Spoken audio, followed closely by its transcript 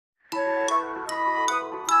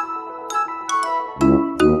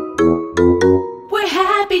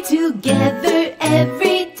we're together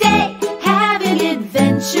every day, having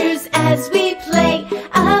adventures as we play.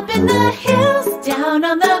 Up in the hills, down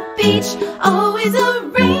on the beach, always a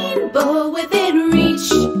rainbow within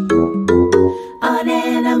reach. On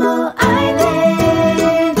Animal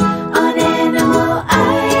Island, on Animal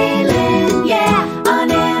Island, yeah.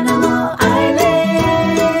 On Animal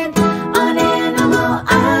Island, on Animal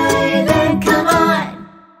Island, come on.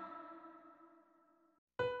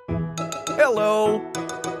 Hello.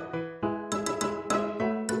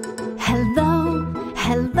 Hello,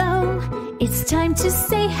 hello, it's time to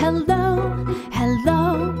say hello.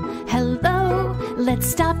 Hello, hello, let's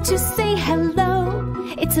stop to say hello.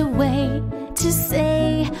 It's a way to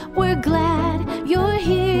say we're glad you're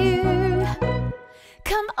here.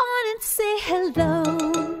 Come on and say hello.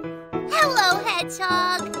 Hello,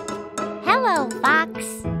 Hedgehog. Hello, Fox.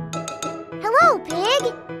 Hello,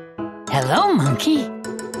 Pig. Hello, Monkey.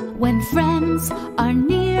 When friends are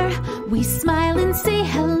near, we smile and say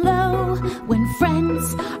hello. When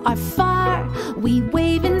friends are far, we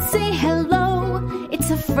wave and say hello.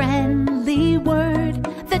 It's a friendly word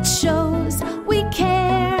that shows we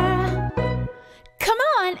care. Come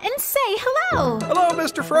on and say hello. Hello,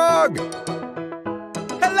 Mr. Frog.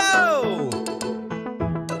 Hello.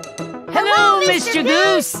 Hello, Mr.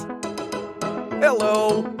 Goose.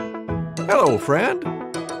 Hello. Hello, friend.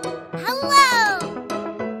 Hello.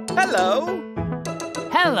 Hello.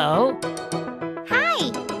 Hello. Hi,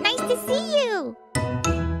 nice to see you.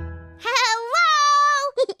 Hello.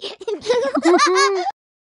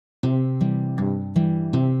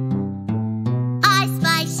 I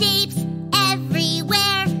spy shapes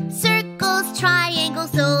everywhere. Circles,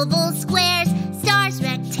 triangles, ovals, squares, stars,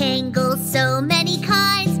 rectangles, so many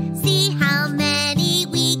kinds. See how many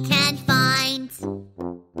we can find.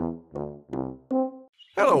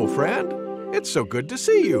 Hello, friend. It's so good to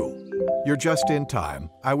see you. You're just in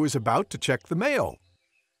time. I was about to check the mail.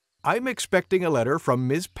 I'm expecting a letter from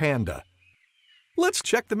Ms. Panda. Let's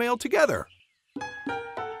check the mail together.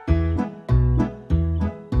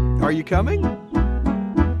 Are you coming?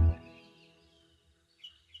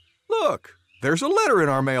 Look, there's a letter in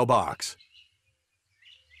our mailbox.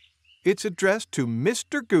 It's addressed to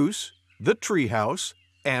Mr. Goose, the Treehouse,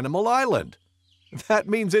 Animal Island. That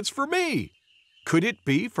means it's for me. Could it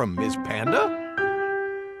be from Ms. Panda?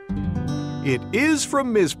 It is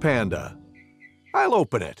from Ms. Panda. I'll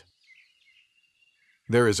open it.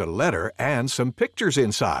 There is a letter and some pictures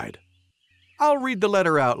inside. I'll read the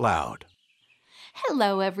letter out loud.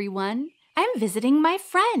 Hello, everyone. I'm visiting my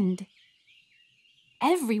friend.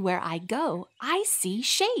 Everywhere I go, I see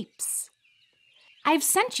shapes. I've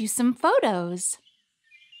sent you some photos.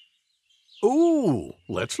 Ooh,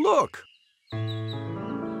 let's look.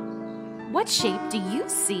 What shape do you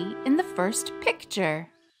see in the first picture?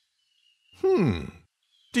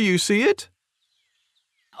 Do you see it?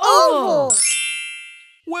 Oval.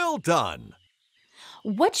 Well done.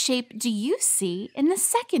 What shape do you see in the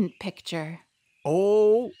second picture?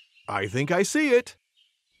 Oh, I think I see it.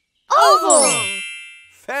 Oval.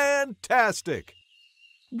 Fantastic.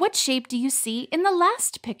 What shape do you see in the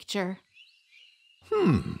last picture?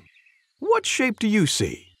 What shape do you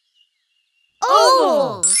see?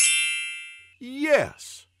 Oval.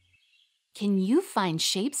 Yes. Can you find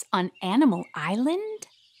shapes on Animal Island?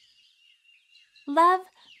 Love,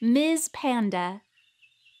 Ms. Panda.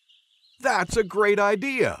 That's a great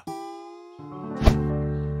idea.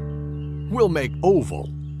 We'll make oval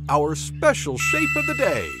our special shape of the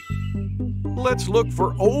day. Let's look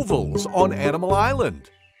for ovals on Animal Island.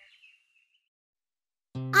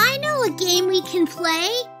 I know a game we can play.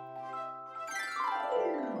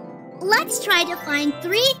 Let's try to find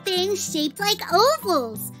 3 things shaped like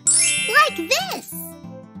ovals. Like this.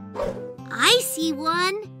 I see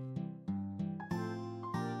one.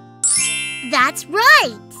 That's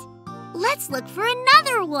right. Let's look for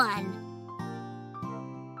another one.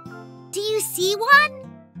 Do you see one?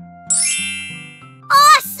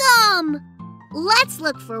 Awesome! Let's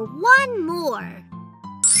look for one more.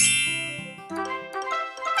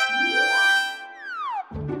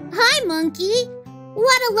 Hi, Monkey.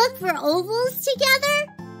 Want to look for ovals together?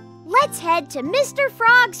 Let's head to Mr.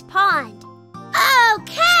 Frog's pond.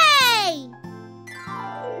 Okay!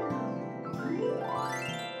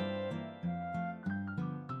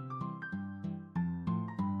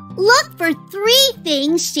 Look for 3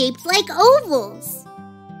 things shaped like ovals.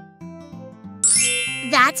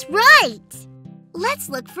 That's right. Let's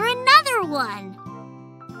look for another one.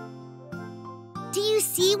 Do you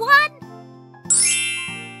see one?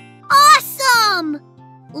 Awesome!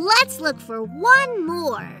 Let's look for one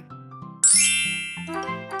more.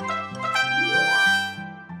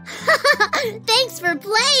 Thanks for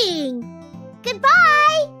playing.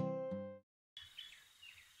 Goodbye.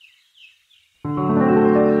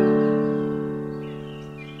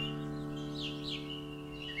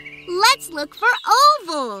 Let's look for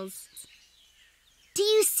ovals. Do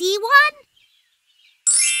you see one?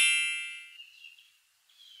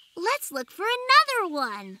 Let's look for another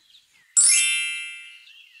one.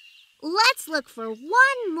 Let's look for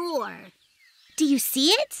one more. Do you see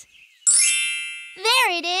it?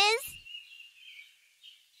 There it is.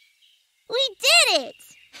 We did it!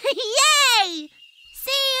 Yay!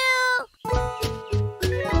 See you!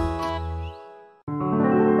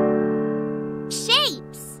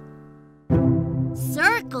 Shapes.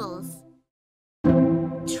 Circles.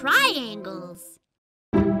 Triangles.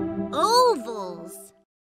 Ovals.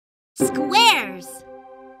 Squares.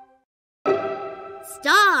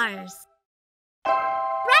 Stars.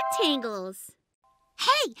 Rectangles.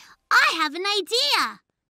 Hey, I have an idea.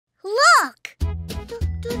 Look!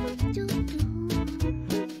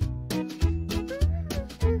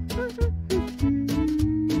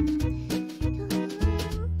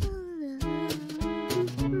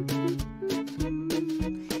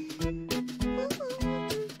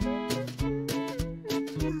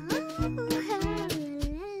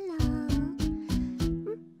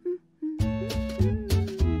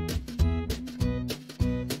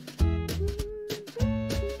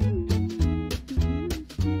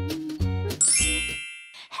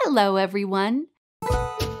 Hello, everyone.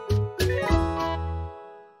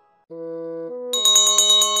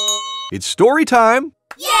 It's story time.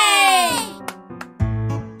 Yay!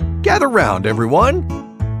 Gather round, everyone.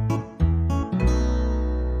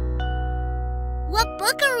 What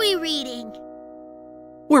book are we reading?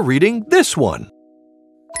 We're reading this one.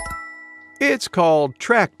 It's called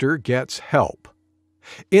Tractor Gets Help.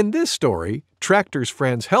 In this story, Tractor's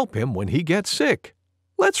friends help him when he gets sick.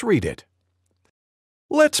 Let's read it.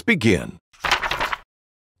 Let's begin.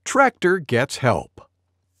 Tractor Gets Help.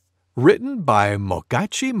 Written by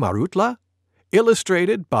Mogachi Marutla,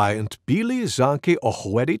 illustrated by Ntbili Zanke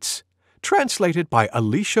Ochwedits, translated by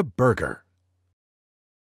Alicia Berger.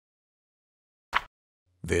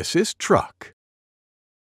 This is Truck.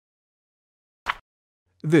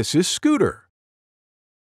 This is Scooter.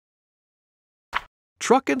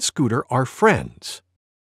 Truck and Scooter are friends.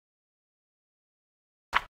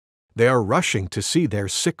 They are rushing to see their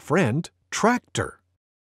sick friend, Tractor.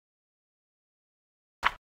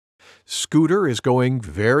 Scooter is going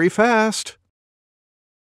very fast.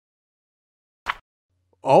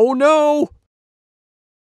 Oh no!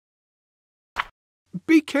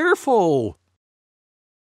 Be careful!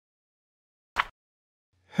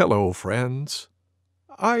 Hello, friends.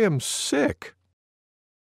 I am sick.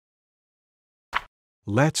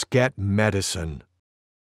 Let's get medicine.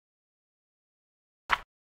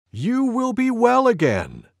 You will be well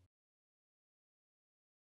again.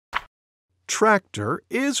 Tractor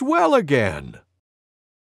is well again.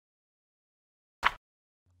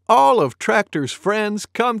 All of Tractor's friends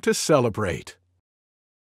come to celebrate.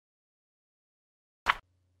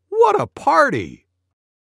 What a party!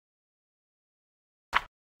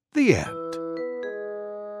 The end.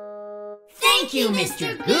 Thank you,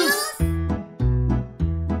 Mr. Goose.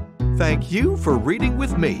 Thank you for reading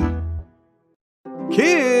with me.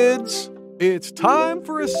 Kids, it's time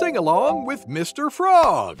for a sing-along with Mr.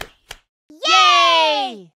 Frog.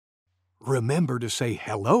 Yay! Remember to say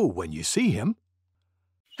hello when you see him.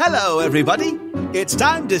 Hello, everybody. It's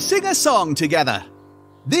time to sing a song together.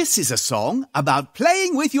 This is a song about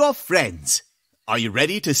playing with your friends. Are you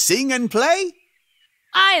ready to sing and play?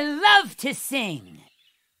 I love to sing.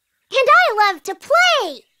 And I love to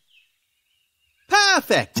play.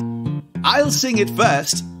 Perfect. I'll sing it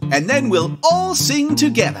first, and then we'll all sing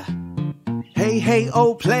together. Hey, hey,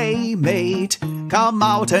 oh, playmate, come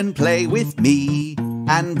out and play with me.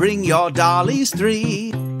 And bring your dollies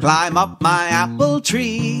 3. Climb up my apple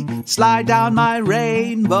tree. Slide down my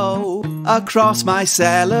rainbow across my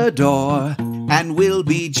cellar door. And we'll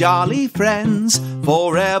be jolly friends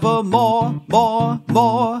forevermore,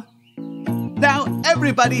 more. Now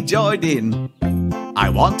everybody join in. I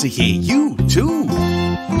want to hear you too.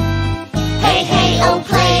 Hey, hey, oh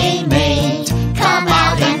playmate, come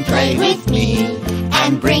out and play with me.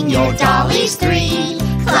 And bring your dollies 3.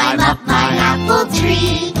 Climb up my apple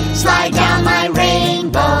tree. Slide down my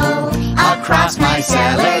rainbow across my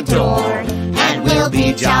cellar door. And we'll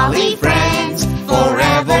be jolly friends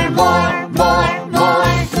forevermore,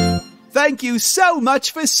 more. Thank you so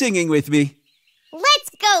much for singing with me.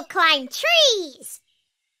 Let's go climb trees.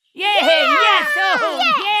 Yay! Yes! Oh,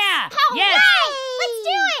 Yes! yeah! All Yes! right, let's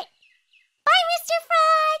do it. Bye, Mr.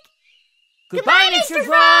 Frog. Goodbye, Mr.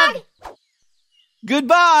 Frog!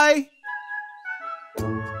 Goodbye!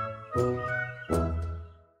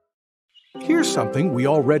 Here's something we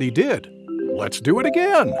already did. Let's do it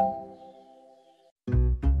again.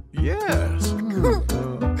 Yes.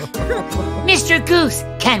 Mr. Goose,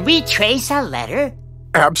 can we trace a letter?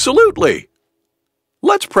 Absolutely.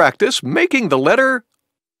 Let's practice making the letter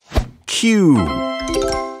Q.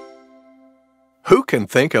 Who can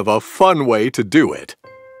think of a fun way to do it?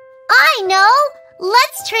 I know!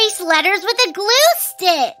 Let's trace letters with a glue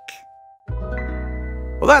stick.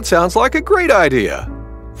 Well, that sounds like a great idea.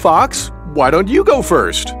 Fox, why don't you go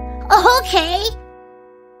first? Okay.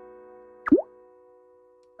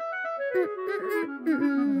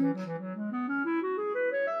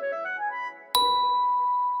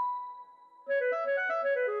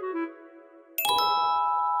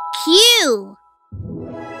 Q.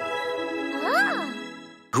 Ah.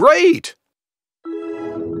 Great!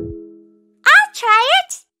 I'll try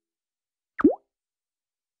it.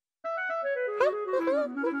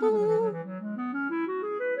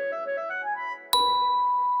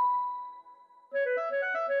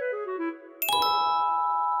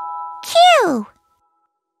 Q.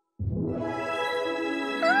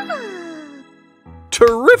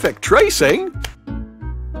 Terrific tracing!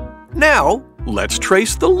 Now, let's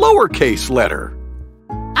trace the lowercase letter.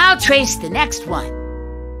 I'll trace the next one.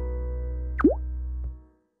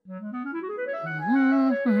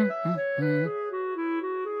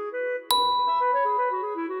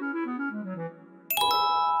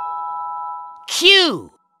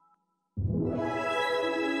 Q.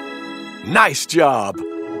 Nice job!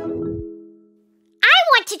 I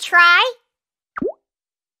want to try.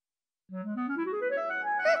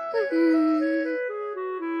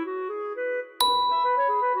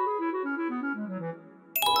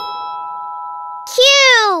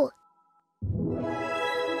 Q.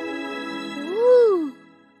 Ooh.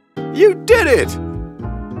 You did it!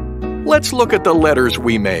 Let's look at the letters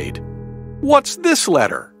we made. What's this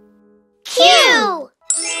letter? Q.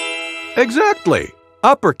 Exactly.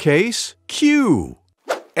 Uppercase Q.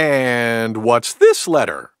 And what's this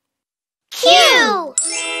letter? Q.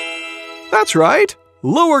 That's right.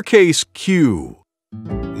 Lowercase q.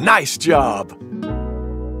 Nice job.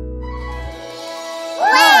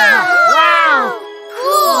 Wow!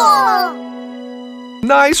 Cool!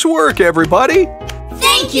 Nice work, everybody.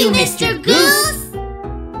 Thank you, Mr. Goose.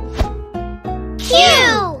 Q.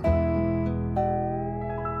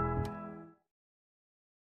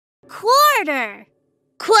 Quarter.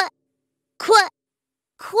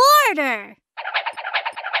 Quarter.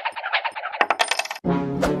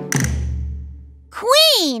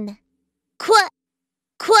 Queen.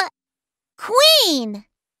 Queen.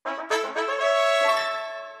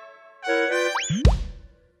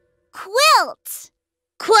 Quilt.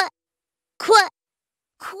 Quilt.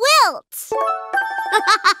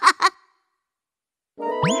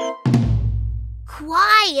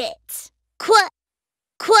 Quiet.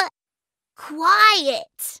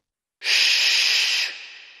 Quiet. Shh.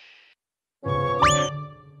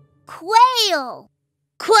 Quail.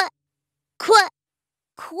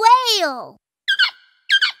 Quail.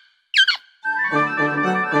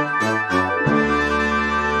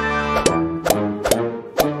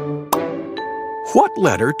 What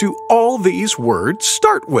letter do all these words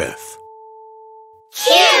start with?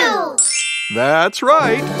 Q. That's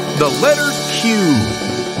right, the letter Q.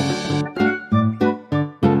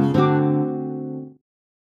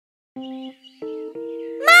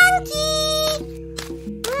 Monkey!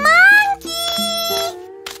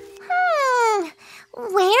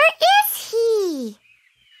 Where is he?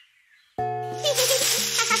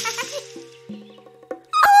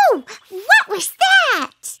 Oh, what was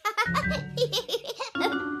that?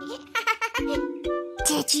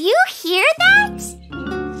 Did you hear that?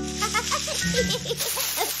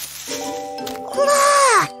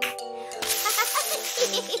 Look!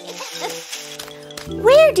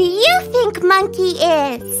 Where do you think Monkey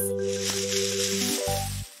is?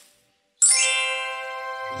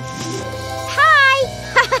 Hi!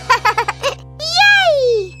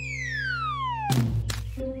 Yay!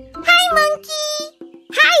 Hi, Monkey!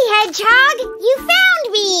 Hi, Hedgehog! You found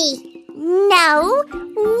me! No,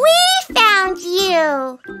 we found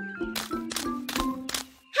you!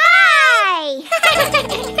 Hi!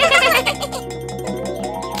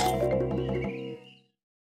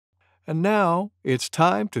 And now it's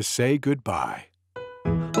time to say goodbye.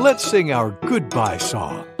 Let's sing our goodbye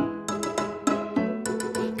song.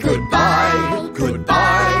 Goodbye,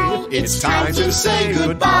 goodbye, it's time to say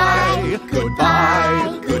goodbye.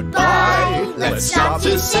 Goodbye, goodbye, let's stop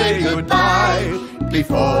to say goodbye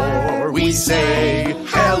before we say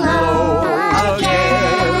hello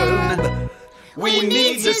again. We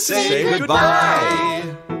need to say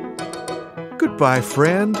goodbye. Goodbye,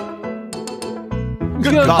 friend.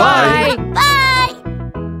 Goodbye. Bye.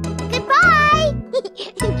 Goodbye.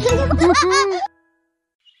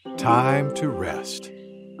 Time to rest.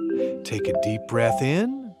 Take a deep breath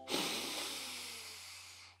in.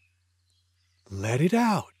 Let it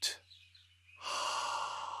out.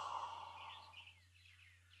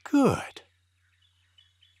 Good.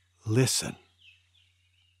 Listen.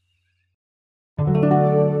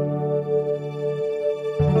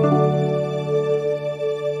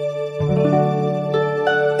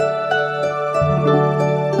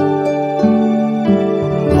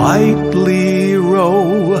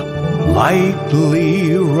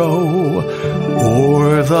 Lightly row,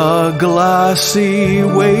 o'er the glassy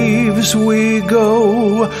waves we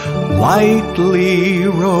go. Lightly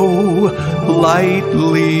row,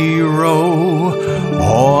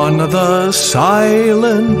 on the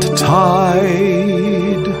silent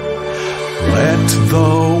tide. Let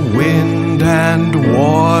the wind and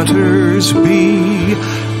waters be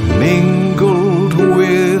mingled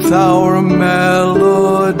with our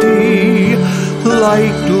melody.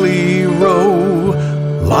 Lightly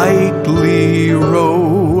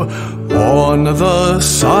row, on the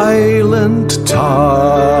silent tide.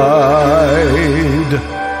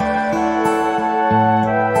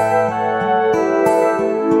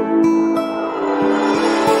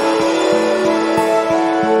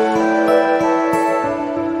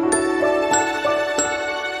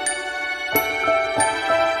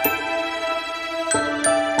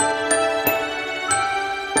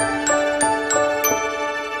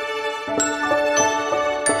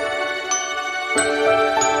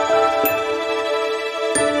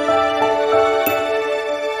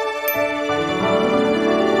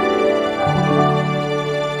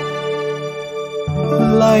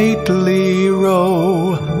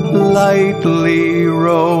 Lightly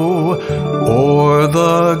row, o'er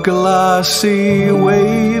the glassy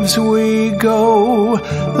waves we go.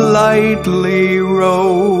 Lightly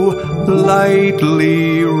row,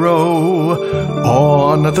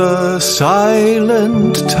 on the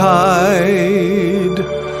silent tide.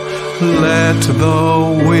 Let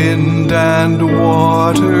the wind and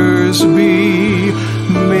waters be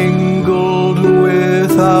mingled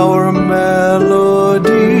with our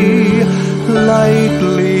melody.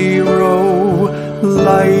 Lightly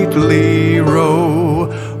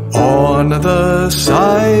row, on the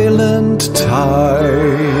silent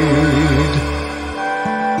tide.